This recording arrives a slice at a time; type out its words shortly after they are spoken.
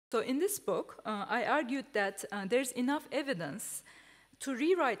So in this book, I argued that there's enough evidence to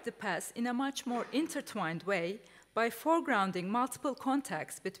rewrite the past in a much more intertwined way by foregrounding multiple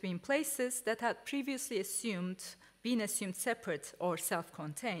contacts between places that had previously been assumed separate or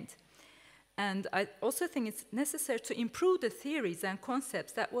self-contained. And I also think it's necessary to improve the theories and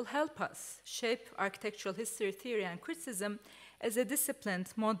concepts that will help us shape architectural history, theory, and criticism as a discipline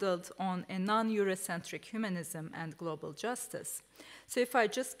modeled on a non-Eurocentric humanism and global justice. So if I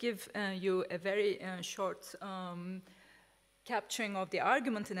just give you a very short capturing of the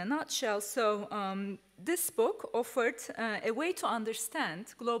argument in a nutshell. So this book offered a way to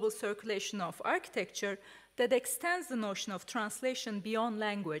understand global circulation of architecture that extends the notion of translation beyond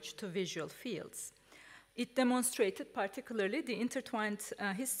language to visual fields. It demonstrated particularly the intertwined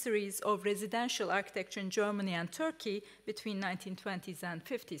histories of residential architecture in Germany and Turkey between 1920s and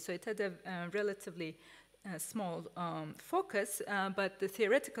 50s. So it had a relatively small focus, but the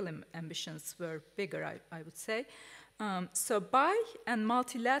theoretical ambitions were bigger, I would say. So bi and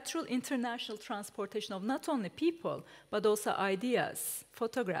multilateral international transportation of not only people, but also ideas,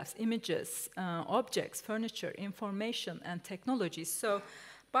 photographs, images, objects, furniture, information, and technologies. So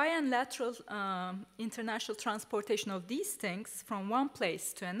bi and lateral international transportation of these things from one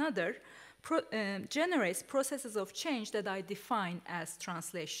place to another generates processes of change that I define as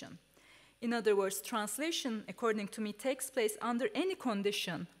translation. In other words, translation, according to me, takes place under any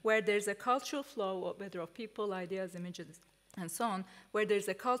condition where there's a cultural flow, whether of people, ideas, images, and so on, where there's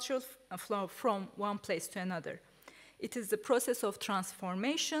a cultural flow from one place to another. It is the process of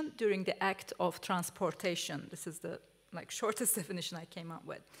transformation during the act of transportation. This is the shortest definition I came up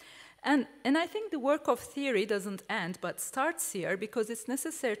with. And I think the work of theory doesn't end, but starts here, because it's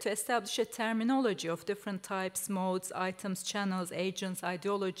necessary to establish a terminology of different types, modes, items, channels, agents,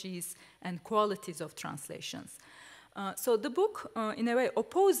 ideologies, and qualities of translations. So the book, in a way,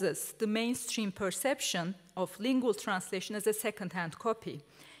 opposes the mainstream perception of lingual translation as a second-hand copy.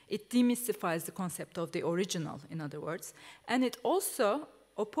 It demystifies the concept of the original, in other words, and it also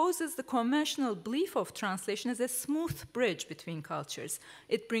opposes the conventional belief of translation as a smooth bridge between cultures.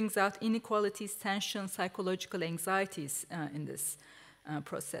 It brings out inequalities, tensions, psychological anxieties in this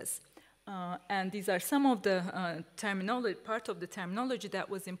process. And these are some of the terminology, part of the terminology that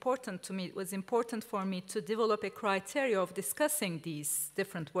was important to me. It was important for me to develop a criteria of discussing these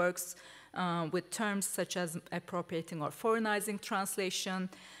different works with terms such as appropriating or foreignizing translation.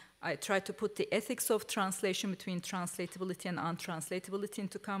 I try to put the ethics of translation between translatability and untranslatability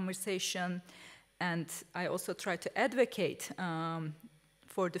into conversation. And I also try to advocate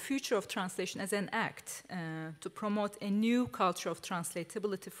for the future of translation as an act to promote a new culture of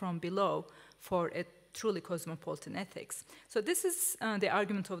translatability from below for a truly cosmopolitan ethics. So this is the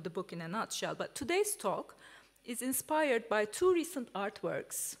argument of the book in a nutshell. But today's talk is inspired by two recent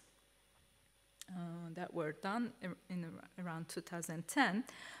artworks that were done in around 2010.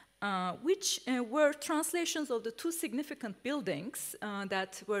 Which were translations of the two significant buildings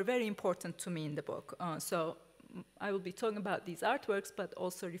that were very important to me in the book. So I will be talking about these artworks, but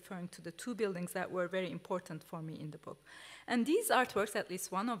also referring to the two buildings that were very important for me in the book. And these artworks, at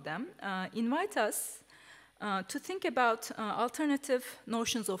least one of them, invite us to think about alternative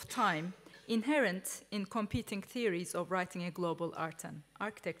notions of time inherent in competing theories of writing a global art and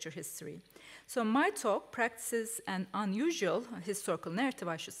architecture history. So my talk practices an unusual historical narrative,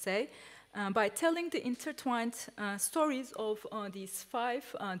 I should say, by telling the intertwined stories of these five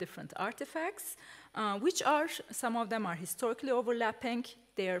different artifacts, which are, some of them are historically overlapping,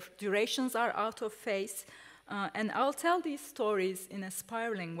 their durations are out of phase, and I'll tell these stories in a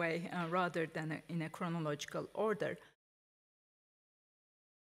spiraling way rather than in a chronological order.